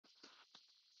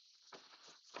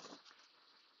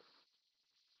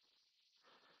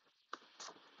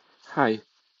Hi,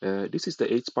 this is the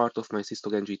eighth part of my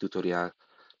Syslog-ng tutorial.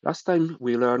 Last time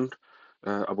we learned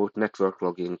about network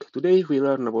logging. Today we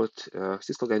learn about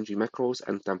Syslog-ng macros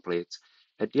and templates.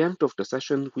 At the end of the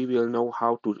session, we will know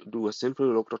how to do a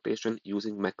simple log rotation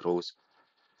using macros.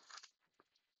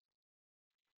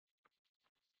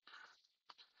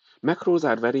 Macros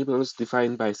are variables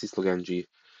defined by Syslog-ng.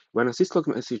 When a Syslog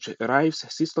message arrives,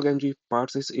 Syslog-ng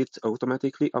parses it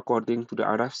automatically according to the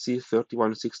RFC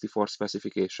 3164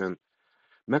 specification.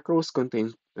 Macros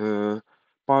contain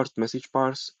parsed message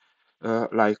parse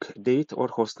like date or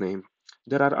hostname.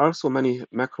 There are also many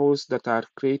macros that are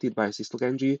created by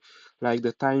Syslog-ng, like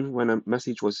the time when a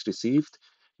message was received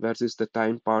versus the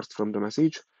time parsed from the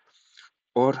message,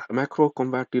 or a macro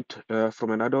converted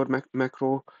from another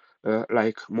macro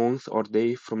like month or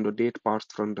day from the date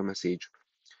parsed from the message.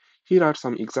 Here are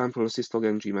some example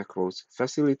Syslog-ng macros: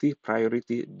 facility,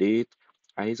 priority, date,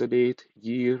 ISO date,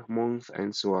 year, month,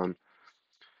 and so on.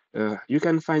 You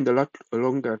can find a lot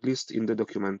longer list in the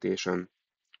documentation.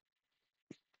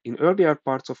 In earlier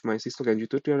parts of my Syslog-ng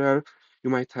tutorial,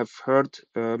 you might have heard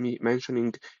me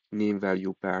mentioning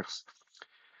name-value pairs.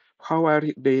 How are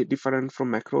they different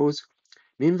from macros?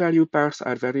 Name-value pairs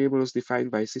are variables defined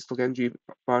by Syslog-ng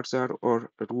parser or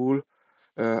a rule,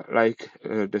 like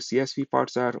the CSV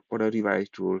parser or a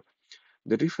rewrite rule.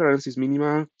 The difference is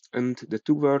minimal, and the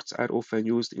two words are often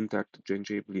used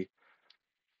interchangeably.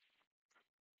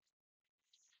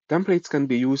 Templates can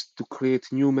be used to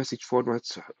create new message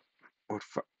formats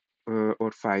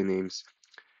or file names.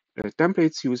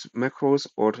 Templates use macros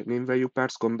or name value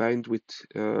pairs combined with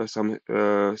some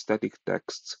static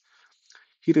texts.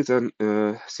 Here is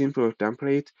a simple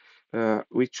template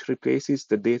which replaces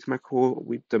the date macro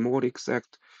with the more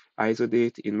exact ISO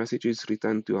date in messages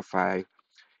returned to a file.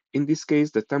 In this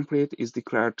case, the template is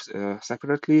declared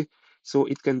separately, so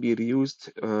it can be reused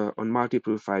on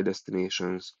multiple file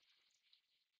destinations.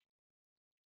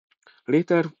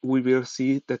 Later, we will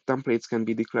see that templates can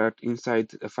be declared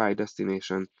inside a file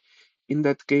destination. In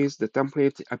that case, the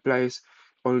template applies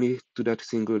only to that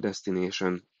single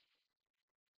destination.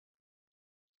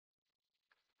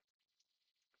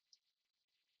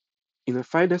 In a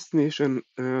file destination,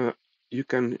 you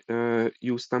can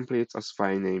use templates as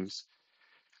file names.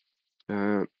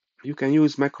 You can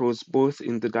use macros both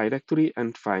in the directory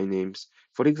and file names.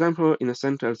 For example, in a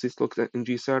central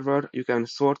Syslog-ng server, you can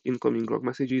sort incoming log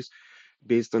messages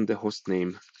based on the host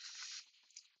name.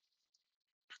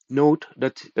 Note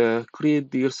that create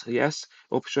deals yes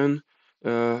option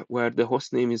where the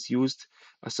host name is used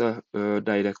as a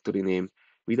directory name.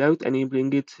 Without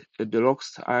enabling it, the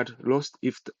logs are lost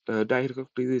if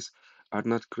directories are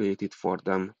not created for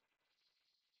them.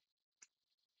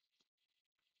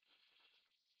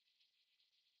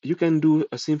 You can do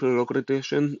a simple log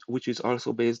rotation, which is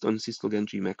also based on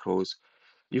Syslog-ng macros.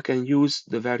 You can use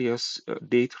the various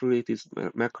date-related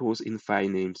macros in file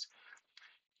names.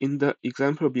 In the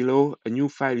example below, a new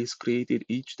file is created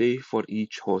each day for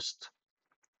each host.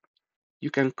 You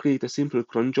can create a simple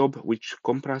cron job which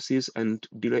compresses and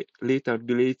later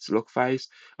deletes log files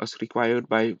as required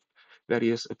by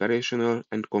various operational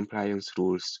and compliance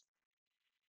rules.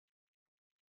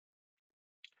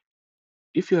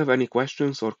 If you have any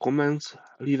questions or comments,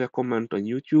 leave a comment on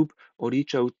YouTube or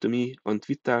reach out to me on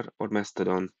Twitter or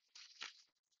Mastodon.